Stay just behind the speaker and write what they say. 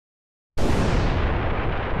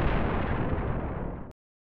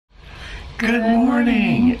Good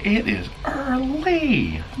morning. It is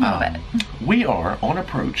early. We are on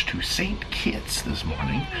approach to St. Kitts this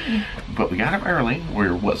morning, but we got up early. We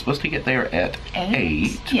were supposed to get there at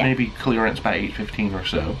 8, maybe clearance by 8:15 or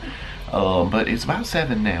so. But it's about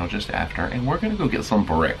 7 now, just after, and we're gonna go get some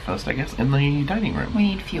breakfast, I guess, in the dining room. We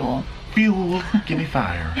need fuel. Fuel, give me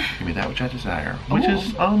fire, give me that which I desire, which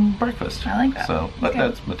is breakfast. I like that. So, but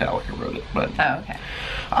that's Metallica wrote it. But okay.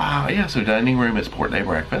 Yeah. So dining room is port day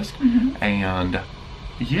breakfast, and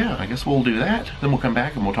yeah, I guess we'll do that. Then we'll come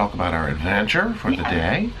back and we'll talk about our adventure for the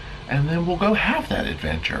day, and then we'll go have that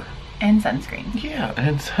adventure. And sunscreen. Yeah,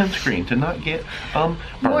 and sunscreen to not get burnt.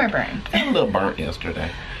 More burnt. A little burnt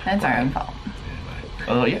yesterday. That's our own fault.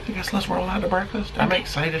 Yeah, I guess let's roll out to breakfast. I'm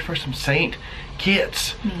excited for some St.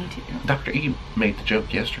 Kitts. Me too. Dr. E made the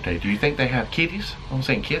joke yesterday. Do you think they have kitties on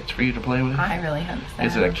St. Kitts for you to play with? I really hope so.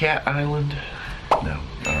 Is it a cat island? No.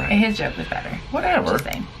 All right. His joke was better. Whatever. Just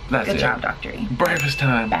saying. That's Good it. job, Dr. E. Breakfast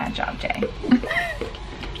time. Bad job, Jay.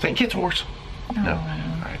 St. Kitts horse. No. No. All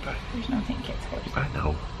right, bye. There's no St. Kitts horse. I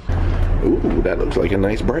know. Ooh, that looks like a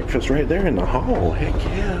nice breakfast right there in the hall. Heck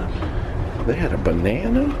yeah. They had a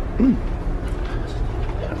banana.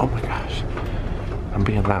 Oh my gosh. I'm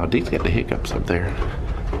being loud. Dee's got the hiccups up there.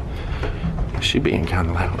 She being kind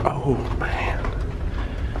of loud. Oh man.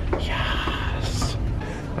 Yes.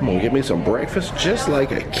 I'm gonna get me some breakfast just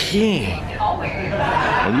like a king.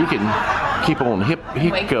 And you can keep on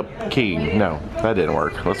hiccup king. No, that didn't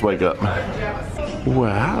work. Let's wake up.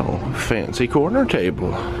 Wow, fancy corner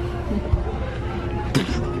table.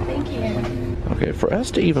 Okay, for us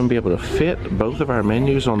to even be able to fit both of our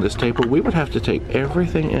menus on this table, we would have to take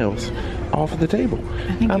everything else off the table.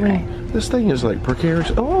 I mean, this thing is like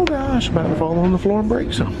precarious. Oh gosh, about to fall on the floor and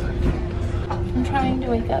break something. I'm trying to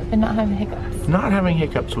wake up and not having hiccups. Not having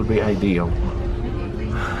hiccups would be ideal.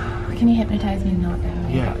 Can you hypnotize me not to have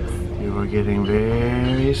hiccups? Yeah, you were getting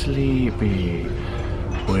very sleepy.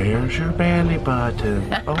 Where's your belly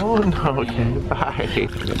button? Oh no, okay, bye.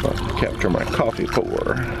 I'm about to capture my coffee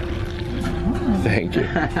pour. Thank you.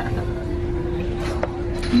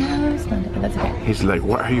 No, it's not, but that's okay. He's like,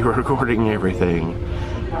 why are you recording everything?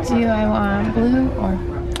 Do I want blue or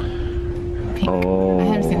pink? Oh.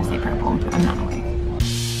 I was going to say purple. I'm not aware.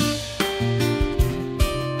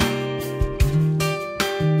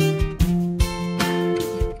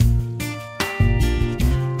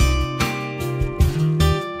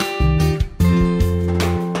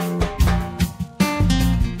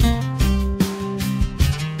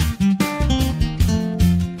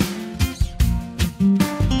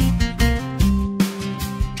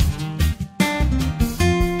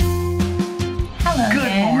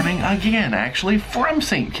 Again, actually from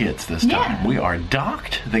St. Kitts this time. Yeah. We are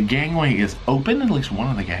docked. The gangway is open, at least one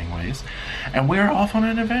of the gangways, and we are off on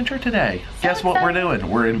an adventure today. Guess what we're doing?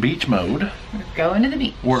 We're in beach mode. We're going to the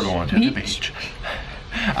beach. We're going to the beach.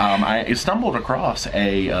 I stumbled across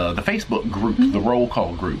the Facebook group, the roll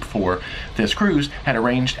call group for this cruise had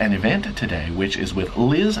arranged an event today, which is with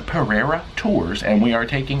Liz Pereira Tours, and we are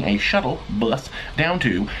taking a shuttle bus down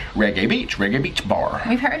to Reggae Beach Bar.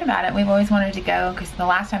 We've heard about it. We've always wanted to go because the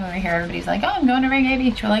last time we were here, everybody's like, "Oh, I'm going to Reggae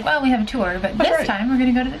Beach." We're like, "Well, we have a tour, but this time we're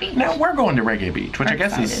going to go to the beach." Now we're going to Reggae Beach, which I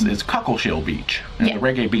guess is Cockleshell Beach, and the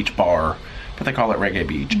Reggae Beach Bar. But they call it Reggae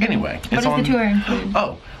Beach. Anyway, what does the tour include?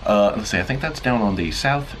 Let's see, I think that's down on the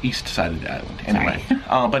southeast side of the island. Anyway,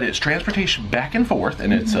 but it's transportation back and forth,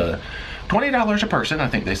 and it's $20 a person, I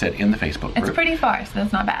think they said in the Facebook group. It's pretty far, so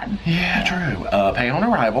that's not bad. Yeah, true. Pay on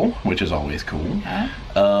arrival, which is always cool.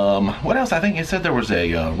 What else? I think it said there was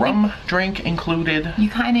a rum drink included. You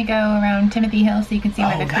kind of go around Timothy Hill so you can see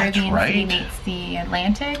where the Caribbean right. Sea meets the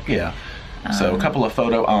Atlantic. Yeah. So a couple of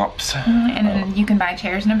photo ops. And then you can buy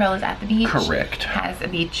chairs and umbrellas at the beach. Correct. Has a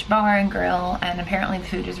beach bar and grill, and apparently the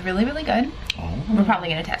food is really, really good. Oh. We're probably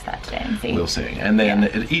going to test that today and see. We'll see. And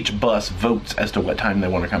then each bus votes as to what time they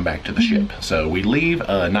want to come back to the ship. So we leave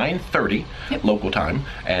 9:30 local time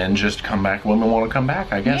and just come back when we want to come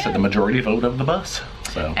back, I guess, at the majority vote of the bus.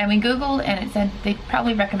 So. And we Googled and it said they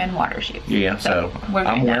probably recommend water shoes. Yeah, so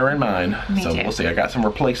I'm wearing mine. Me too. We'll see. I got some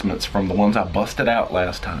replacements from the ones I busted out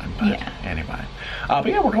last time. But anyway. But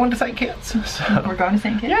yeah, we're going to St. Kitts. So. We're going to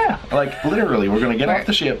St. Kitts? Yeah, like literally, we're going to get off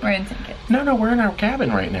the ship. We're in St. Kitts. No, we're in our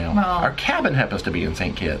cabin right now. Well, our cabin happens to be in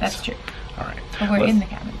St. Kitts. That's true. All right. But we're in the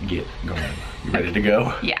cabin. Get going. You ready to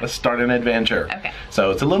go? Yeah. Let's start an adventure. Okay.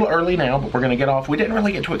 So it's a little early now, but we're going to get off. We didn't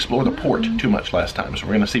really get to explore the port too much last time, so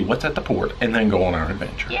we're going to see what's at the port and then go on our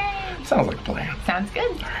adventure. Yay! Sounds like a plan. Sounds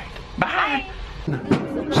good. All right. Bye.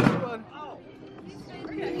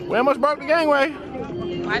 We almost broke the gangway.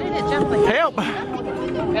 Why did it jump like that? Help!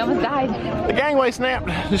 We almost died. The gangway snapped.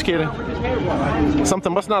 Just kidding.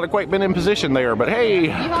 Something must not have quite been in position there, but hey. You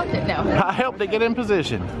helped it? No. I helped it get in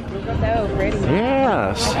position. So pretty.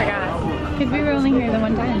 Yes. I forgot. Because we were only here the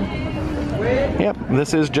one time. Yep,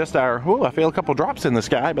 this is just our, oh, I feel a couple drops in the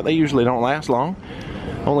sky, but they usually don't last long.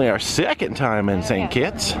 Only our second time in St.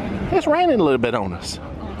 Kitts. It's raining a little bit on us.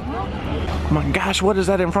 Oh my gosh, what is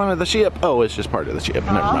that in front of the ship? Oh, it's just part of the ship.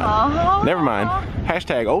 Never mind. Never mind.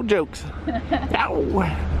 Hashtag old jokes. Ow.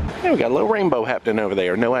 Yeah, we got a little rainbow happening over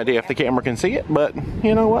there. No idea if the camera can see it, but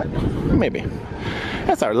you know what? Maybe.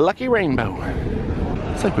 That's our lucky rainbow.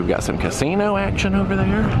 Looks like we've got some casino action over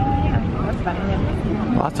there.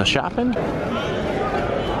 Lots of shopping.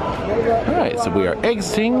 Alright, so we are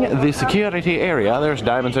exiting the security area. There's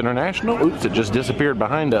Diamonds International. Oops, it just disappeared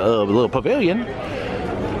behind a little pavilion.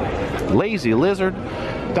 Lazy Lizard,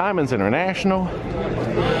 Diamonds International.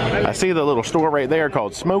 I see the little store right there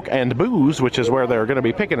called Smoke and Booze, which is where they're going to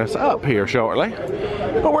be picking us up here shortly.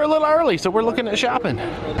 But we're a little early, so we're looking at shopping.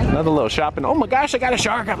 Another little shopping. Oh my gosh, I got a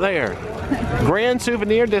shark up there. Grand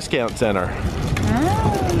Souvenir Discount Center.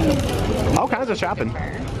 All kinds of shopping.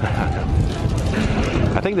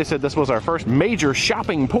 I think they said this was our first major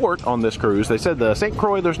shopping port on this cruise. They said the St.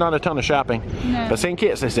 Croix, there's not a ton of shopping. No. But St.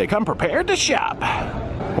 Kitts, they said, come prepared to shop.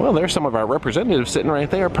 Well, there's some of our representatives sitting right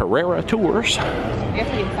there, Pereira Tours.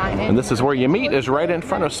 And this is where you meet, is right in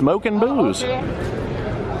front of Smoke and Booze.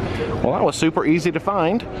 Well, that was super easy to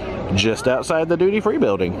find, just outside the duty-free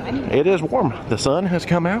building. It is warm. The sun has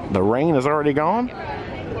come out. The rain is already gone.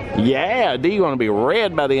 Yeah, Dee gonna be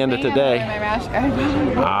red by the end of today.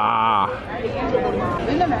 Ah,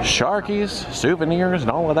 Sharkies, souvenirs,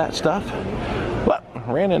 and all of that stuff. Well,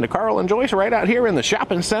 ran into Carl and Joyce right out here in the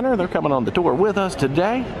shopping center. They're coming on the tour with us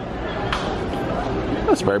today.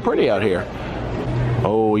 It's very pretty out here.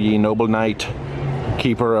 Oh, ye noble knight,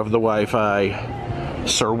 keeper of the Wi-Fi,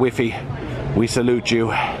 Sir Whiffy, we salute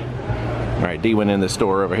you. All right, Dee went in the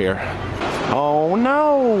store over here. Oh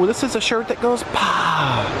no, this is a shirt that goes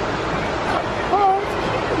pa.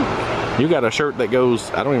 You got a shirt that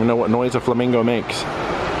goes, I don't even know what noise a flamingo makes.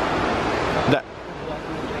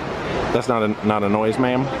 That's not a noise,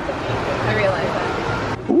 ma'am. I realize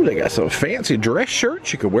that. Ooh, they got some fancy dress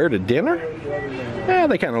shirts you could wear to dinner. Yeah,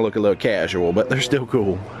 they kind of look a little casual, but they're still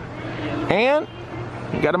cool. And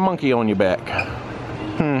you got a monkey on your back.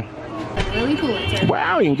 Lily Pulitzer.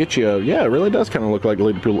 Wow, you can get you, yeah, it really does kind of look like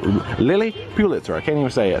Lily Pulitzer. I can't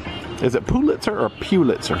even say it. Is it Pulitzer or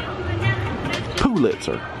Pulitzer?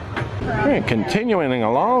 Pulitzer. All right, continuing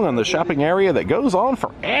along on the shopping area that goes on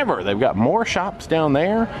forever. They've got more shops down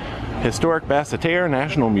there. Historic Basseterre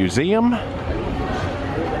National Museum.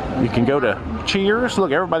 You can go to Cheers.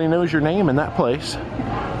 Look, everybody knows your name in that place.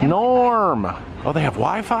 Norm. Oh, they have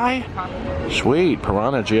Wi-Fi? Sweet.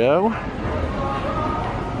 Piranha Joe.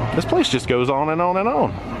 This place just goes on and on and on.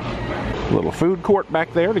 A little food court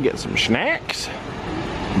back there to get some snacks.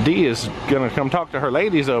 Dee is gonna come talk to her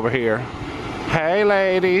ladies over here. Hey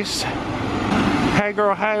ladies. Hey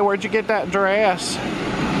girl, hey, where'd you get that dress?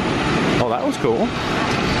 Oh, that was cool.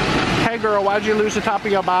 Hey girl, why'd you lose the top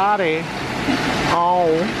of your body?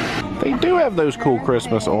 Oh, they do have those cool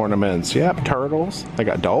Christmas ornaments. Yep, turtles. They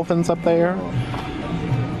got dolphins up there.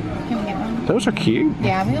 Can we get one? Those are cute.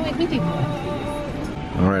 Yeah, we do.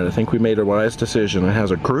 All right, I think we made a wise decision. It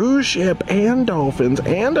has a cruise ship and dolphins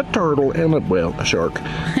and a turtle and a shark.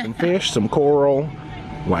 Some fish, some coral.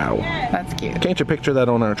 Wow. That's cute. Can't you picture that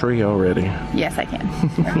on our tree already? Yes, I can.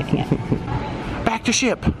 Back to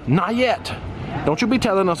ship. Not yet. Don't you be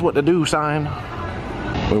telling us what to do, sign.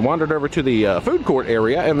 We wandered over to the food court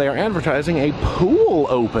area and they're advertising a pool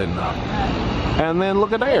open. And then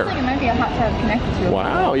look at there. Looks like it might be a hot tub connected to it.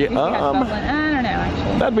 Wow, yeah. I don't know,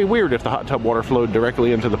 actually. That'd be weird if the hot tub water flowed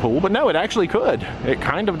directly into the pool, but no, it actually could. It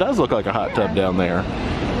kind of does look like a hot tub down there.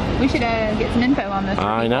 We should get some info on this.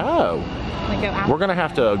 I know. We're gonna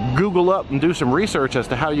have to Google up and do some research as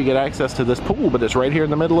to how you get access to this pool, but it's right here in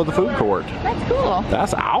the middle of the food court. That's cool.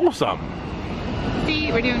 That's awesome.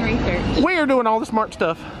 See, we're doing research. We're doing all the smart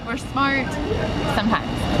stuff. We're smart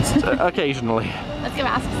sometimes. Occasionally. Let's go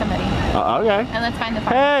ask somebody. Okay. And let's find the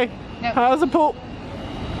farm. Hey, nope. How's the pool?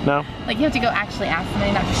 No. Like you have to go actually ask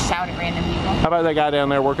somebody, not just shout at random people. How about that guy down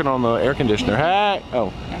there working on the air conditioner? Hey.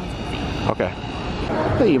 Oh. Okay.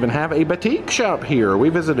 They even have a boutique shop here. We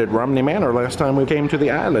visited Romney Manor last time we came to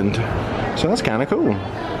the island. So that's kind of cool.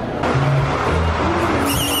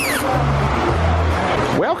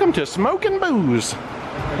 Welcome to Smoke and Booze,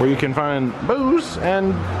 where you can find booze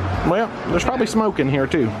and, well, there's probably smoke in here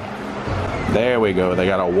too. There we go. They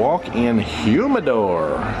got a walk-in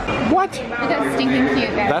humidor. What? That's stinking cute,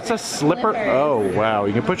 guys. That's a slipper. Oh, wow.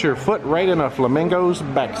 You can put your foot right in a flamingo's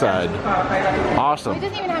backside. Awesome. He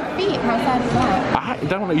doesn't even have feet. How sad is that? I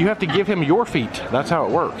don't know. You have to give him your feet. That's how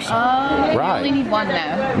it works. Right. You only need one,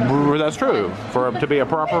 though. That's true. To be a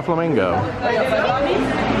proper flamingo.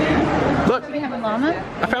 Look. Do we have a llama?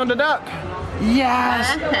 I found a duck.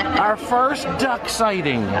 Yes! Our first duck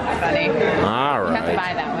sighting. That's funny. All right. You have to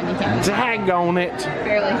buy that one. You can't. Daggone it.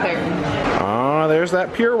 Fairly certain. Oh, there's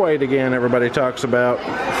that pure weight again everybody talks about.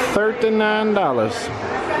 $39.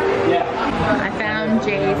 I found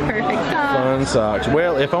Jay's perfect sock. Fun socks.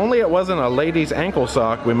 Well, if only it wasn't a lady's ankle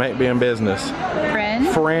sock, we might be in business.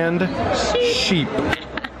 Friend. Sheep.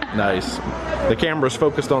 Nice. The camera's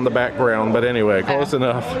focused on the background, but anyway, close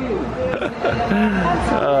enough.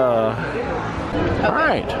 All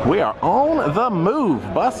right, we are on the move.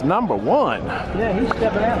 Bus number 1. Yeah, he's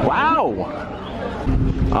stepping out. Wow.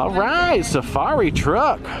 All right, safari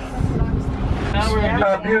truck.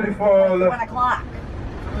 Beautiful. 1 o'clock.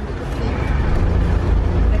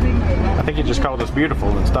 I think you just called us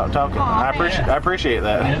beautiful and stopped talking. I appreciate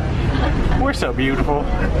that. We're so beautiful.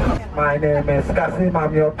 My name is Kasim.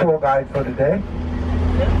 I'm your tour guide for the day.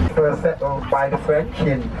 First settled by the French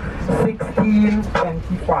in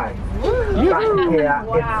 1625. Basseterre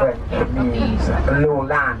in French means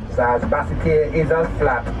lowlands, as Basseterre is as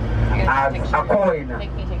flat as a coin.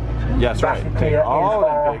 Yes, right. Take Basseterre all is the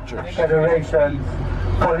our pictures. federation's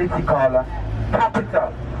political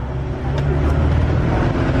capital.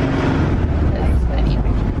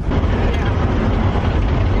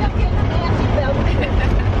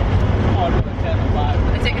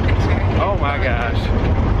 Take a picture. Oh my gosh.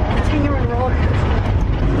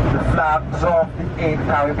 The flags of the 8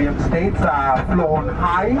 Caribbean states are flown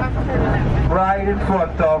high, right in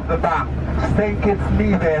front of the bank. St. Kitts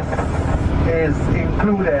Nevis is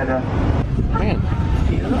included. Man, I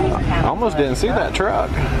almost didn't see that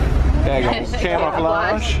truck.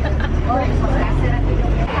 Camouflage.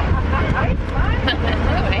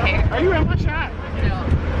 Are you in my shot? No.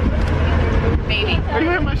 Maybe. Are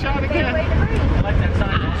you in my shot again?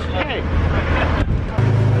 Hey.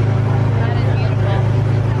 That is beautiful.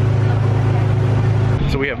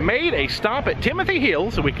 So we have made a stop at Timothy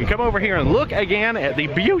Hill so we can come over here and look again at the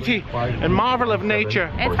beauty and marvel of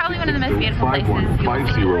nature. It's probably one of the most beautiful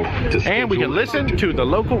places. And we can listen to the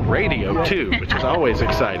local radio too, which is always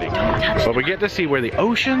exciting. But we get to see where the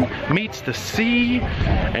ocean meets the sea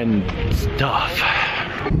and stuff.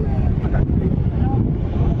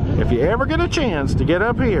 If you ever get a chance to get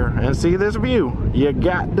up here and see this view, you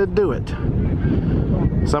got to do it.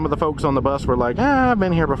 Some of the folks on the bus were like, I've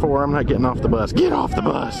been here before, I'm not getting off the bus. Get off the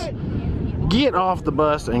bus! Get off the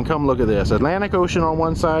bus and come look at this. Atlantic Ocean on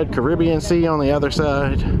one side, Caribbean Sea on the other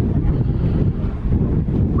side.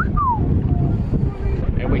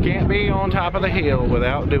 And we can't be on top of the hill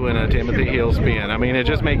without doing a Timothy Hill spin. I mean, it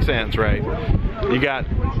just makes sense, right? You got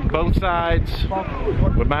both sides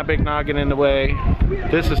with my big noggin in the way.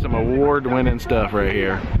 This is some award-winning stuff right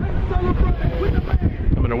here.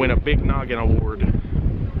 I'm gonna win a big noggin award.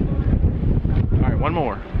 All right, one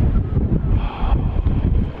more.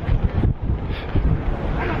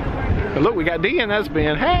 But look, we got D in that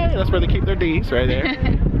spin. Hey, that's where they keep their D's, right there.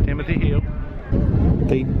 Timothy Hill.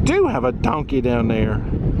 They do have a donkey down there.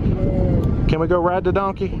 Can we go ride the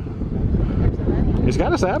donkey? He's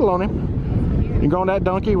got a saddle on him. You go on that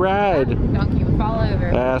donkey ride. Donkey would fall over.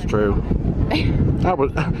 That's true. I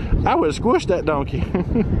would squish that donkey.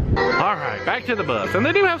 All right, back to the bus. And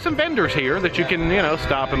they do have some vendors here that you can, you know,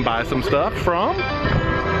 stop and buy some stuff from.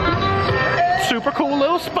 Super cool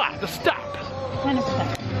little spot to stop.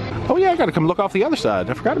 100%. Oh yeah, I gotta come look off the other side.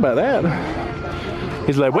 I forgot about that.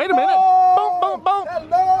 He's like, wait a minute. Boom, boom, boom.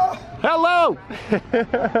 Hello. Hello.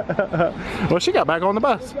 Well, she got back on the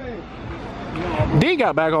bus. D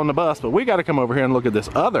got back on the bus, but we got to come over here and look at this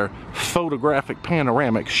other photographic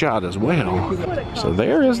panoramic shot as well. So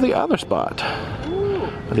there is the other spot,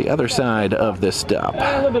 the other side of this stop.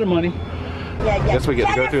 A little bit of money. Guess we get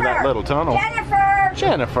to go through that little tunnel. Jennifer!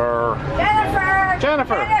 Jennifer!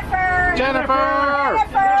 Jennifer! Jennifer! Jennifer!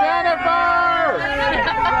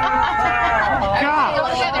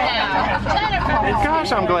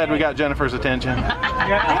 Gosh, I'm glad we got Jennifer's attention.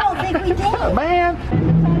 I don't think we did. Man!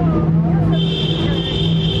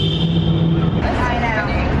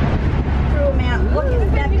 Look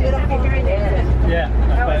at that beautiful. Yeah.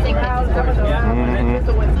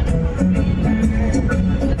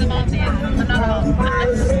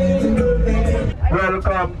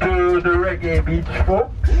 Welcome to the Reggae Beach,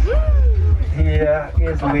 folks. Here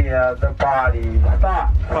here is where the party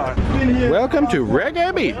starts. Welcome to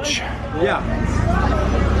Reggae Beach. Yeah.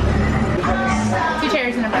 2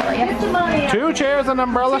 chairs and umbrella, yeah. 2 chairs and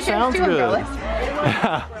umbrella sounds good.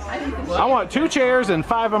 I want 2 chairs and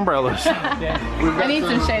 5 umbrellas. I need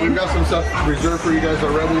some shade. We've got some stuff reserved for you guys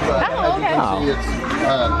already, but Oh, okay. as you can see,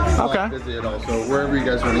 it's Okay. not busy at all. So wherever you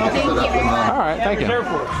guys want to get set up. All right, thank you.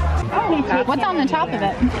 What's on the top of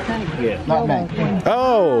it?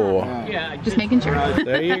 Oh, Just making sure.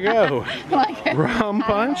 there you go. Like it. Rum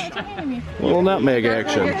punch. Little nutmeg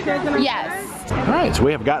action. Yes. All right, so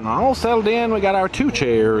we have gotten all settled in. We got our 2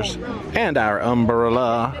 chairs and our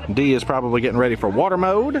umbrella. Dee is probably getting ready for water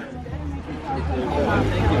mode.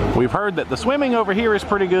 We've heard that the swimming over here is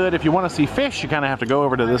pretty good. If you want to see fish, you kind of have to go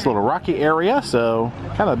over to this little rocky area. So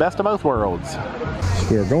kind of the best of both worlds.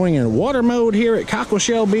 We're going in water mode here at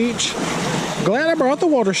Cockleshell Beach. Glad I brought the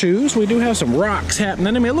water shoes. We do have some rocks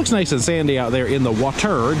happening. I mean, it looks nice and sandy out there in the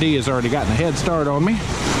water. Dee has already gotten a head start on me.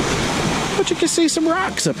 But you can see some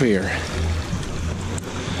rocks up here.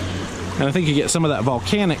 And I think you get some of that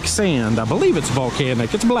volcanic sand. I believe it's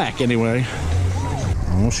volcanic. It's black anyway.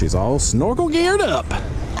 Oh, she's all snorkel geared up.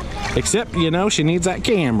 Except, you know, she needs that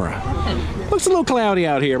camera. Looks a little cloudy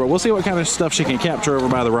out here, but we'll see what kind of stuff she can capture over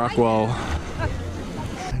by the rock wall.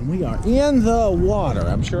 And we are in the water.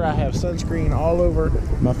 I'm sure I have sunscreen all over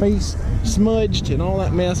my face, smudged and all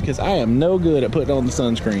that mess, because I am no good at putting on the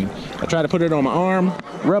sunscreen. I try to put it on my arm,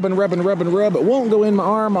 rub. It won't go in my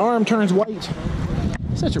arm. My arm turns white.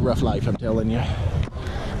 Such a rough life, I'm telling you.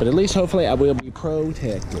 But at least hopefully I will be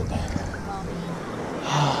protected.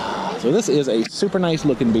 So this is a super nice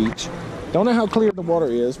looking beach. Don't know how clear the water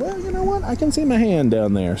is. Well, you know what? I can see my hand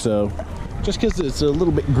down there. So just because it's a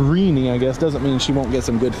little bit greeny, I guess, doesn't mean she won't get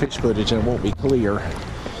some good fish footage and it won't be clear.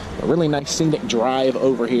 A really nice scenic drive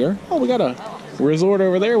over here. Oh, we got a resort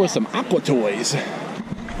over there with some aqua toys.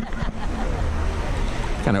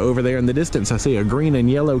 Kind of over there in the distance, I see a green and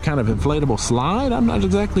yellow kind of inflatable slide. I'm not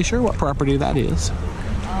exactly sure what property that is.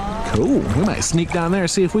 Cool. We might sneak down there and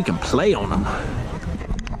see if we can play on them.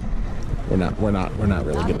 We're not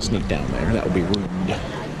really gonna sneak down there. That would be rude.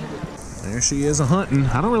 There she is a-hunting.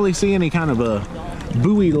 I don't really see any kind of a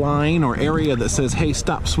buoy line or area that says, hey,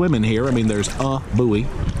 stop swimming here. I mean, there's a buoy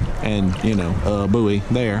and, you know, a buoy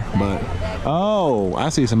there, but, oh, I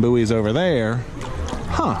see some buoys over there.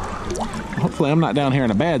 Huh. Hopefully I'm not down here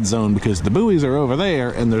in a bad zone because the buoys are over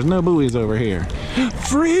there and there's no buoys over here.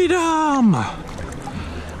 Freedom!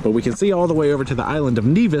 But we can see all the way over to the island of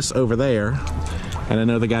Nevis over there. And I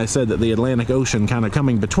know the guy said that the Atlantic Ocean kind of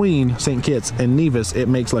coming between St. Kitts and Nevis, it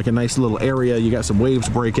makes like a nice little area. You got some waves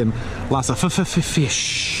breaking, lots of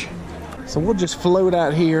fish. So we'll just float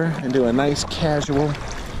out here and do a nice casual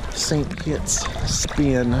St. Kitts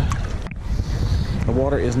spin. The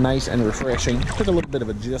water is nice and refreshing. Took a little bit of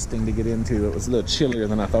adjusting to get into. It was a little chillier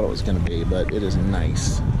than I thought it was going to be, but it is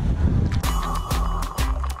nice.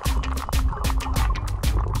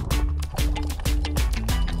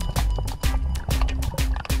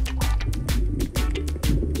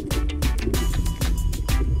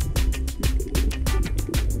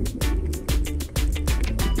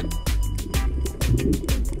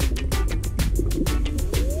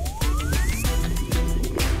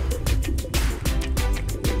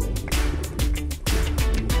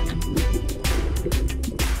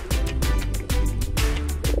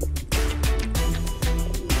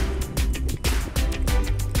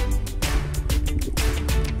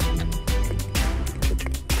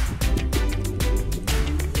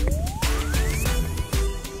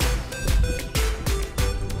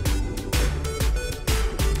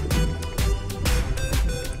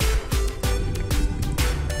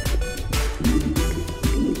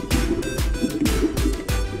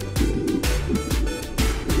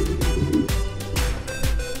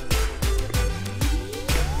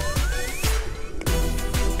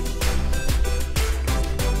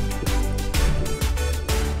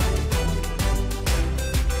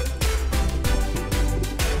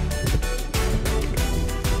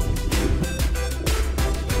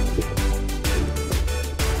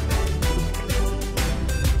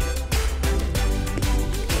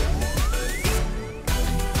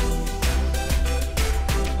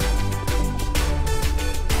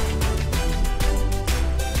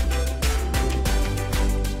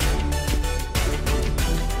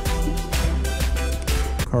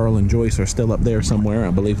 Carl and Joyce are still up there somewhere. I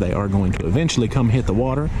believe they are going to eventually come hit the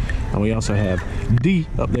water. And we also have Dee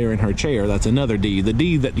up there in her chair. That's another Dee. The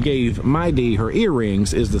Dee that gave my Dee her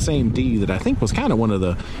earrings is the same Dee that I think was kind of one of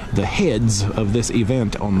the heads of this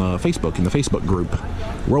event on the Facebook, in the Facebook group.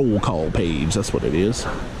 Roll call page, that's what it is.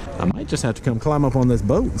 I might just have to come climb up on this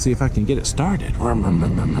boat and see if I can get it started. All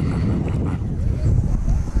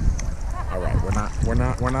right,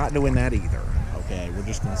 we're not doing that either. Okay, we're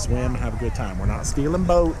just gonna swim and have a good time. We're not stealing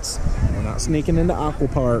boats. We're not sneaking into aqua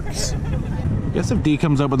parks. Guess if Dee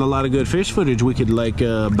comes up with a lot of good fish footage, we could like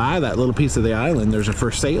buy that little piece of the island. There's a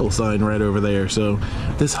for sale sign right over there. So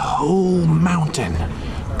this whole mountain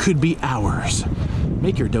could be ours.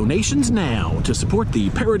 Make your donations now to support the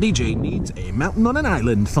ParoDeeJay Needs a Mountain on an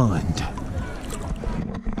Island Fund.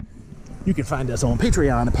 You can find us on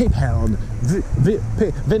Patreon, PayPal,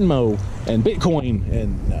 Venmo, and Bitcoin.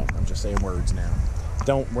 And no, I'm just saying words now.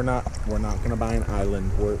 We're not gonna buy an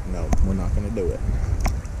island. We're not gonna do it.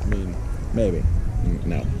 I mean, maybe,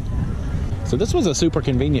 no. So this was a super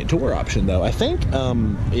convenient tour option, though. I think,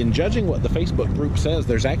 in judging what the Facebook group says,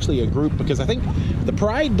 there's actually a group, because I think the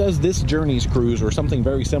Pride does this Journeys cruise or something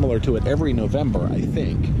very similar to it every November, I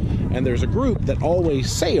think. And there's a group that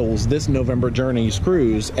always sails this November Journeys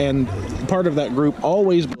cruise, and part of that group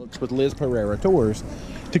always books with Liz Pereira Tours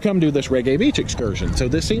to come do this Reggae Beach excursion. So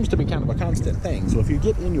this seems to be kind of a constant thing. So if you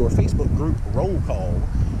get in your Facebook group roll call,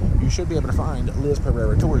 you should be able to find Liz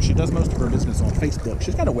Pereira Tours. She does most of her business on Facebook.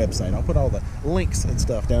 She's got a website. I'll put all the links and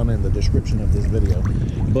stuff down in the description of this video.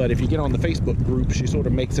 But if you get on the Facebook group, she sort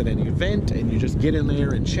of makes it an event, and you just get in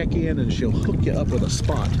there and check in, and she'll hook you up with a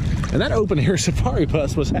spot. And that open air safari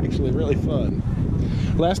bus was actually really fun.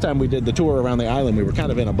 Last time we did the tour around the island, we were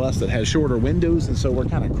kind of in a bus that has shorter windows, and so we're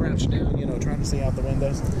kind of crouched down, you know, trying to see out the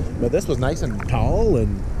windows. But this was nice and tall,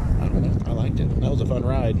 and I don't know, I liked it. That was a fun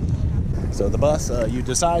ride. So the bus,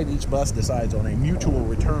 each bus decides on a mutual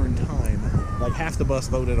return time. Like half the bus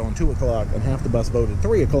voted on 2 o'clock and half the bus voted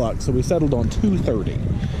 3 o'clock, so we settled on 2:30.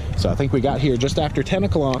 So I think we got here just after 10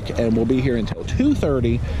 o'clock, and we'll be here until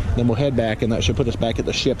 2:30, then we'll head back, and that should put us back at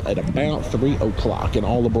the ship at about 3 o'clock, and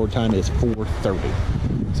all aboard time is 4:30.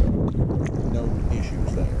 So no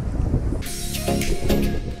issues there.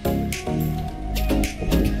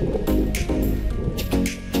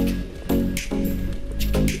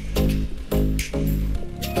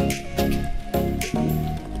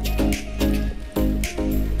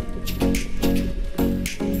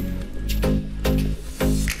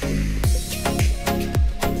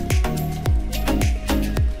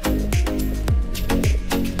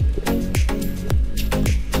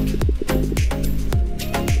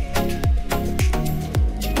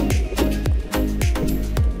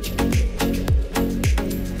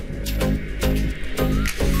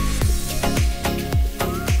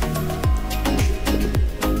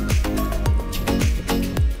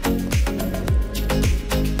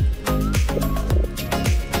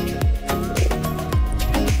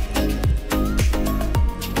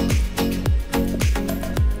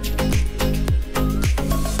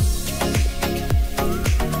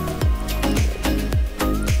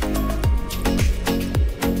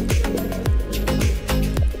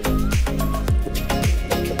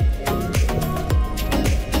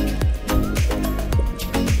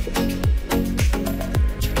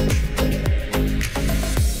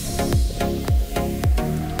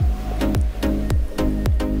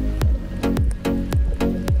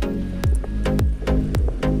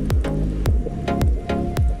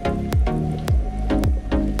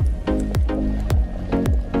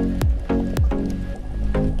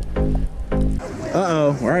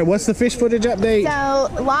 All right, what's the fish footage update?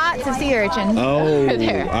 So, lots of sea urchins. Oh,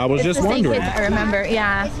 there. I was just wondering. I remember,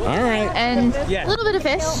 yeah. All right. And a little bit of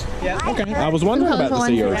fish. Okay, I was wondering about the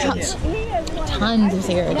sea urchins. Tons of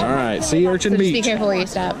sea urchins. All right, sea urchin So beach. just be careful where you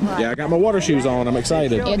step. Yeah, I got my water shoes on. I'm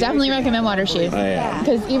excited. Yeah, definitely recommend water shoes. Yeah.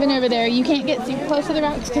 Because even over there, you can't get super close to the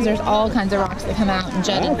rocks because there's all kinds of rocks that come out and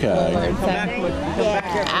jut into the forward. So,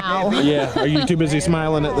 ow. Yeah, are you too busy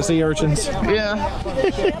smiling at the sea urchins? Yeah.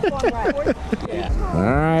 All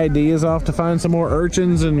right, Dee is off to find some more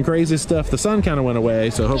urchins and crazy stuff. The sun kind of went away,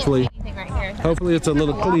 so hopefully it's a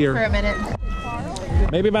little clear. For a minute.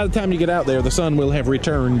 Maybe by the time you get out there, the sun will have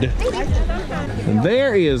returned. And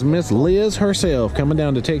there is Miss Liz herself coming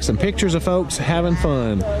down to take some pictures of folks having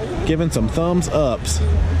fun, giving some thumbs ups.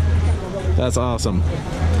 That's awesome.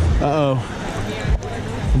 Uh-oh.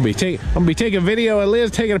 I'm gonna be taking video of Liz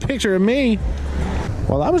taking a picture of me.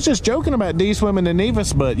 Well, I was just joking about Dee swimming in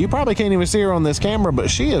Nevis, but you probably can't even see her on this camera, but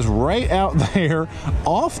she is right out there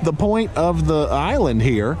off the point of the island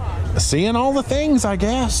here, seeing all the things, I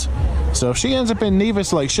guess. So if she ends up in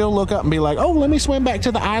Nevis, like, she'll look up and be like, oh, let me swim back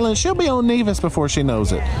to the island. She'll be on Nevis before she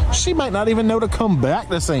knows it. She might not even know to come back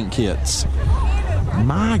to St. Kitts.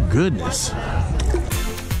 My goodness.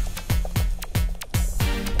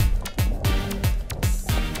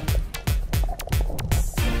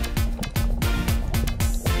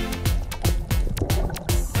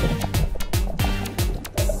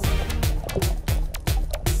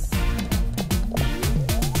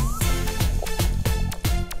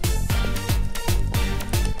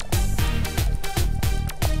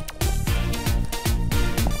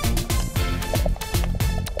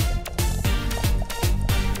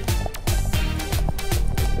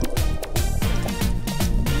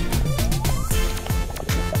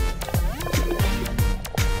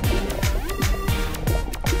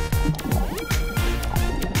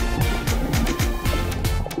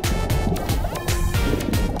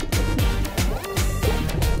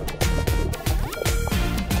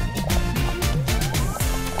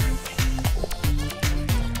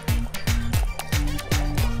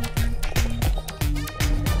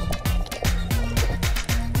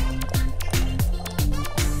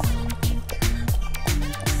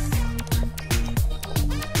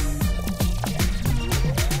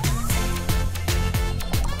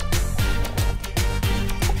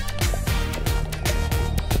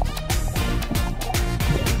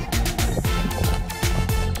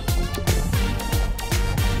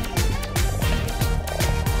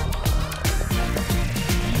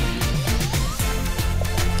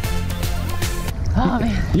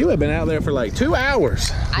 You have been out there for like 2 hours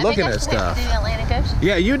looking at stuff. I think I Atlantic Ocean.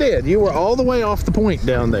 Yeah, you did. You were all the way off the point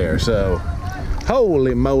down there, so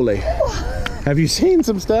holy moly. Have you seen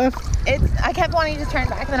some stuff? I kept wanting to turn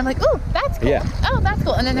back, and then I'm like, ooh, that's cool. Yeah. Oh, that's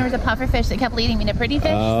cool. And then there was a puffer fish that kept leading me to pretty fish.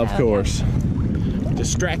 Of course.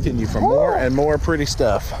 Distracting you from more and more pretty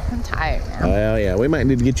stuff. I'm tired now. Well, yeah, we might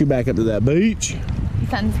need to get you back up to that beach.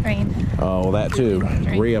 Sunscreen. Oh, that too.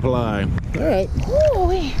 Reapply. All right.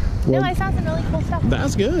 Ooh, no, I saw some really cool stuff.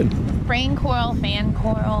 That's good. Rain coral, fan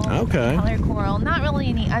coral, Okay. color coral. Not really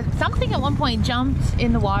any. Something at one point jumped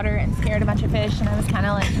in the water and scared a bunch of fish, and I was kind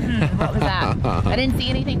of like, what was that? I didn't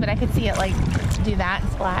see anything, but I could see it like do that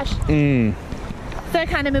and splash. So I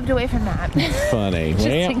kind of moved away from that. Funny. Just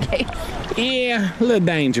Well, in case. yeah, a little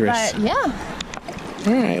dangerous. But yeah.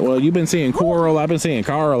 All right. Well, you've been seeing coral. I've been seeing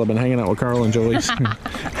Carl. I've been hanging out with Carl and Joyce.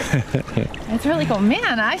 It's really cool.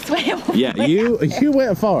 Man, I swam. Yeah, you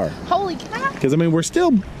went far. Holy cow. Because I mean, we're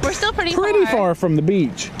still pretty far from the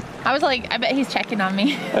beach. I was like, I bet he's checking on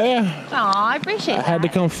me. Yeah. Aw, I appreciate that. I had to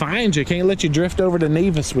come find you. Can't let you drift over to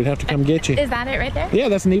Nevis. We'd have to come get you. Is that it right there? Yeah,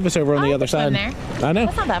 that's Nevis over on the other side. There. I know.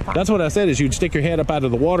 That's not that far. That's what I said. Is you'd stick your head up out of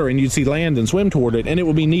the water and you'd see land and swim toward it, and it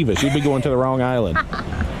would be Nevis. You'd be going to the wrong island.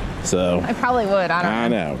 So. I probably would. I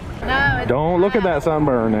don't know. No. Don't look at that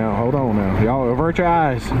sunburn now. Hold on now. Y'all avert your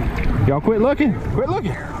eyes. Y'all quit looking. Quit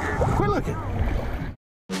looking. Quit looking.